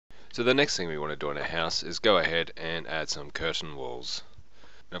So the next thing we want to do in our house is go ahead and add some curtain walls.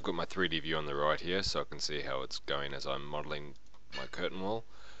 And I've got my 3D view on the right here so I can see how it's going as I'm modeling my curtain wall.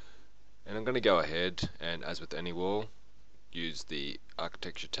 And I'm going to go ahead and, as with any wall, use the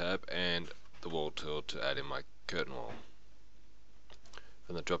architecture tab and the wall tool to add in my curtain wall.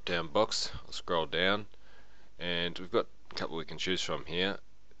 From the drop down box I'll scroll down and we've got a couple we can choose from here.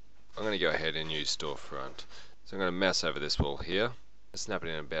 I'm going to go ahead and use storefront. So I'm going to mouse over this wall here, snap it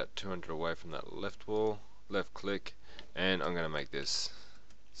in about 200 away from that left wall, left click, and I'm going to make this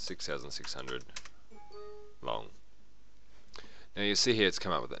 6,600 long. Now you see here it's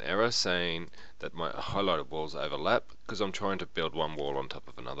come up with an error saying that my highlighted walls overlap because I'm trying to build one wall on top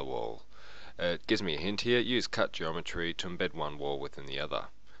of another wall. It gives me a hint here, use cut geometry to embed one wall within the other.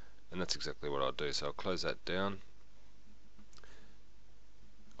 And that's exactly what I'll do, so I'll close that down.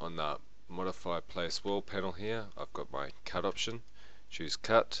 On the modify place wall panel here, I've got my cut option. Choose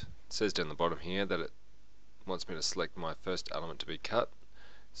cut. It says down the bottom here that it wants me to select my first element to be cut.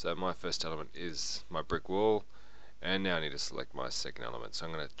 So my first element is my brick wall, and now I need to select my second element. So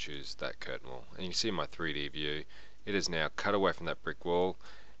I'm going to choose that curtain wall. And you can see in my 3D view, it is now cut away from that brick wall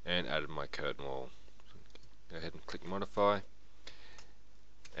and added my curtain wall. Go ahead and click modify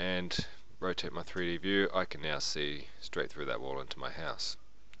and rotate my 3D view. I can now see straight through that wall into my house.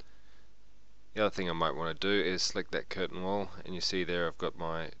 The other thing I might want to do is select that curtain wall, and you see there I've got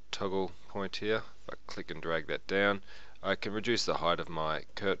my toggle point here. If I click and drag that down, I can reduce the height of my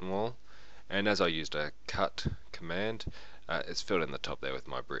curtain wall, and as I used a cut command, it's filled in the top there with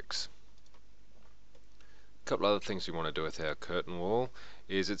my bricks. A couple other things we want to do with our curtain wall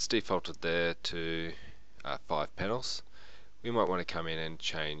is it's defaulted there to 5 panels. We might want to come in and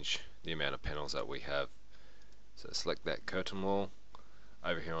change the amount of panels that we have. So select that curtain wall.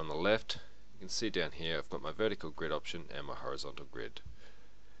 Over here on the left, you can see down here I've got my vertical grid option and my horizontal grid.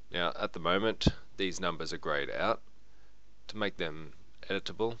 Now at the moment these numbers are grayed out. To make them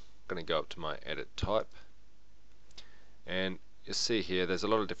editable, I'm going to go up to my edit type, and you see here there's a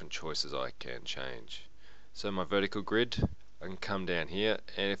lot of different choices I can change. So my vertical grid, I can come down here,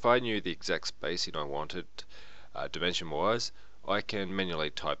 and if I knew the exact spacing I wanted dimension wise, I can manually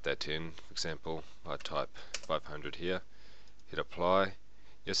type that in. For example, I type 500 here, hit apply.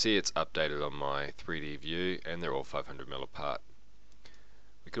 You'll see it's updated on my 3D view and they're all 500mm apart.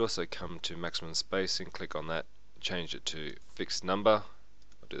 We could also come to maximum spacing, click on that, change it to fixed number.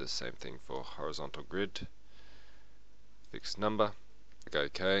 I'll do the same thing for horizontal grid. Fixed number, click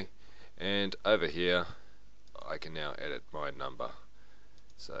OK, and over here I can now edit my number.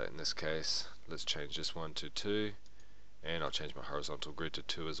 So in this case, let's change this one to 2, and I'll change my horizontal grid to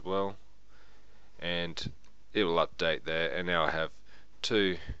 2 as well, and it will update there, and now I have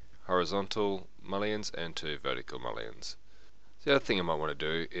 2 horizontal mullions and 2 vertical mullions. The other thing I might want to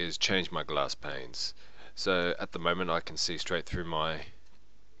do is change my glass panes. So at the moment I can see straight through my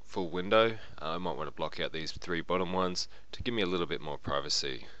full window. I might want to block out these 3 bottom ones to give me a little bit more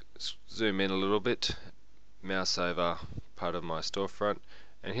privacy. Zoom in a little bit, mouse over part of my storefront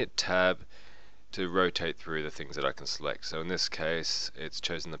and hit tab to rotate through the things that I can select. So in this case it's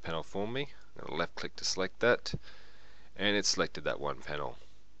chosen the panel for me. I'm going to left click to select that, and it's selected that one panel.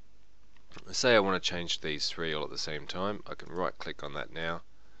 Say I want to change these 3 all at the same time, I can right click on that now.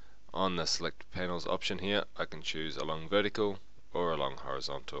 On the select panels option here I can choose along vertical or along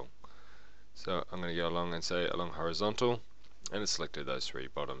horizontal. So I'm going to go along and say along horizontal, and it's selected those 3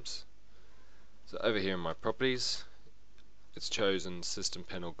 bottoms. So over here in my properties it's chosen system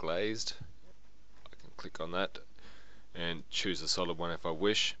panel glazed. I can click on that and choose a solid one if I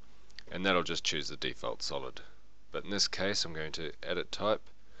wish, and that'll just choose the default solid. But in this case I'm going to edit type,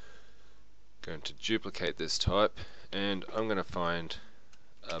 going to duplicate this type, and I'm going to find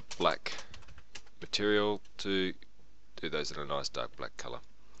a black material to do those in a nice dark black color.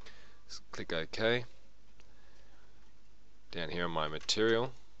 So click OK. Down here on my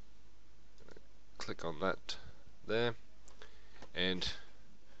material, click on that there, and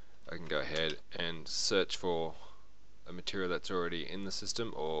I can go ahead and search for a material that's already in the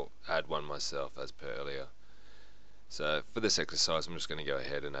system or add one myself as per earlier. So for this exercise I'm just going to go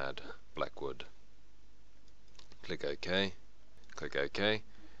ahead and add black wood. Click OK, click OK,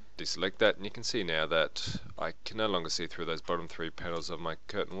 deselect that, and you can see now that I can no longer see through those bottom 3 panels of my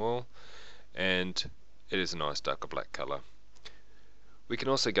curtain wall, and it is a nice darker black color. We can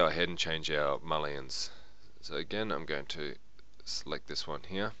also go ahead and change our mullions. So again I'm going to select this one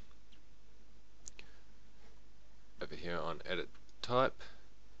here, over here on edit type.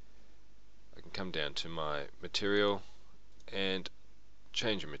 I can come down to my material and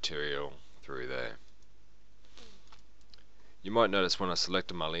change a material through there. You might notice when I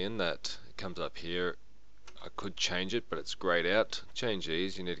select a mullion that it comes up here. I could change it, but it's grayed out. To change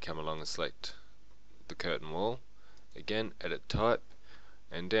these, you need to come along and select the curtain wall. Again, edit type,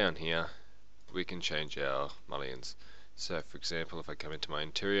 and down here we can change our mullions. So for example, if I come into my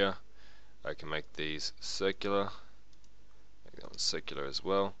interior, I can make these circular, make that one circular as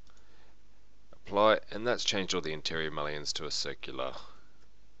well, apply, and that's changed all the interior mullions to a circular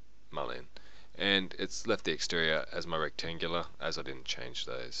mullion, and it's left the exterior as my rectangular, as I didn't change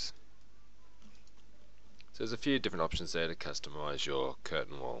those. So there's a few different options there to customize your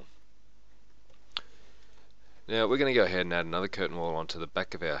curtain wall. Now we're going to go ahead and add another curtain wall onto the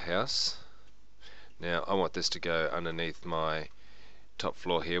back of our house. Now I want this to go underneath my top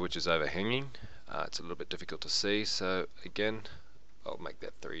floor here, which is overhanging. It's a little bit difficult to see, so again I'll make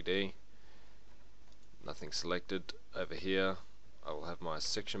that 3D. Nothing selected. Over here I will have my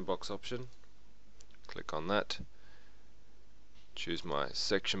section box option. Click on that. Choose my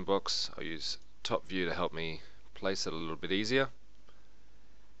section box. I'll use top view to help me place it a little bit easier.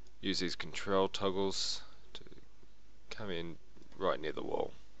 Use these control toggles to come in right near the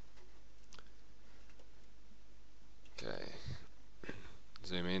wall. Okay,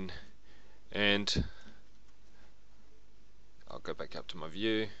 zoom in, and I'll go back up to my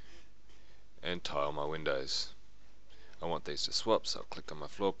view and tile my windows. I want these to swap, so I'll click on my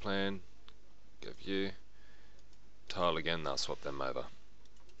floor plan, go view, tile again, I'll swap them over.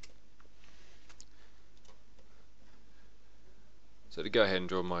 So to go ahead and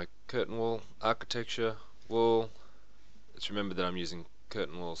draw my curtain wall architecture wall, let's remember that I'm using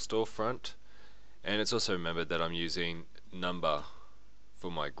curtain wall storefront, and it's also remembered that I'm using number for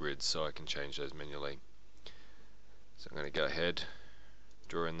my grids, so I can change those manually. So I'm going to go ahead,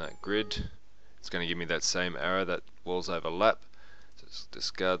 draw in that grid. It's going to give me that same arrow that walls overlap, so just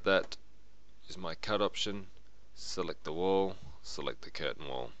discard that, use my cut option, select the wall, select the curtain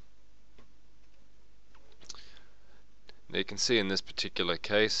wall. Now you can see in this particular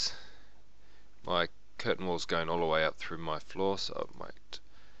case my curtain wall is going all the way up through my floor, so I might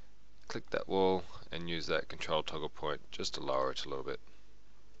click that wall and use that control toggle point just to lower it a little bit.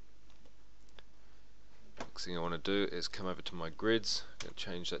 Next thing I want to do is come over to my grids, I'm going to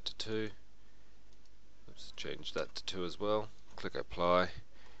change that to 2. Oops, change that to 2 as well. Click apply.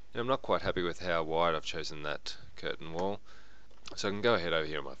 And I'm not quite happy with how wide I've chosen that curtain wall, so I can go ahead over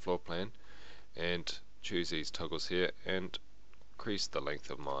here on my floor plan and choose these toggles here and increase the length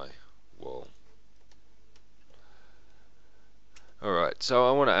of my wall. Alright, so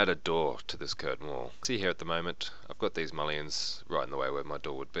I want to add a door to this curtain wall. See here at the moment, I've got these mullions right in the way where my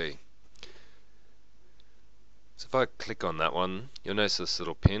door would be. So if I click on that one, you'll notice this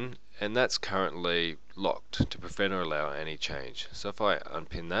little pin, and that's currently locked to prevent or allow any change. So if I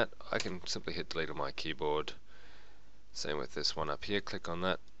unpin that, I can simply hit delete on my keyboard. Same with this one up here, click on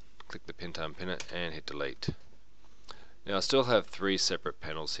that, click the pin to unpin it, and hit delete. Now I still have 3 separate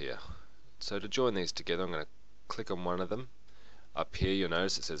panels here. So to join these together, I'm going to click on one of them. Up here you'll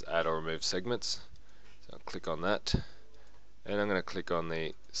notice it says add or remove segments, so I'll click on that, and I'm going to click on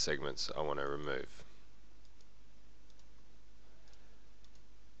the segments I want to remove.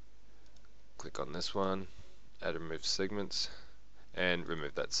 Click on this one, add or remove segments, and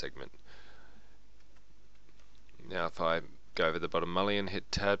remove that segment. Now if I go over the bottom mullion,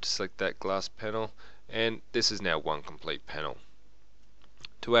 hit tab to select that glass panel, and this is now one complete panel.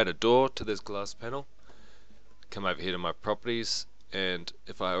 To add a door to this glass panel, come over here to my properties, and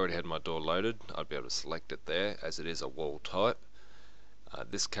if I already had my door loaded, I'd be able to select it there as it is a wall type.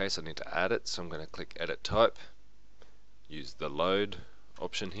 This case I need to add it, so I'm going to click edit type, use the load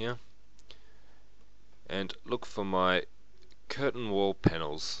option here, and look for my curtain wall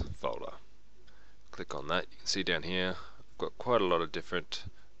panels folder. Click on that. You can see down here I've got quite a lot of different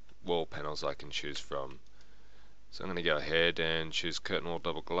wall panels I can choose from. So I'm going to go ahead and choose curtain wall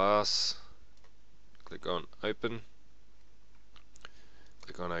double glass, click on open,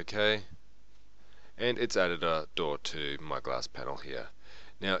 click on OK, and it's added a door to my glass panel here.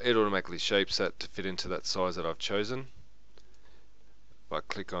 Now it automatically shapes that to fit into that size that I've chosen. If I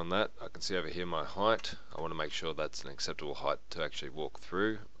click on that, I can see over here my height. I want to make sure that's an acceptable height to actually walk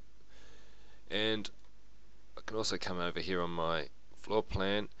through, and I can also come over here on my floor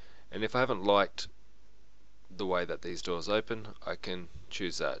plan, and if I haven't liked the way that these doors open, I can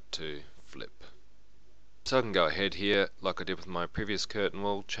choose that to flip. So I can go ahead here like I did with my previous curtain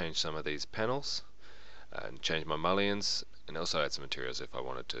wall, change some of these panels and change my mullions, and also add some materials if I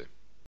wanted to.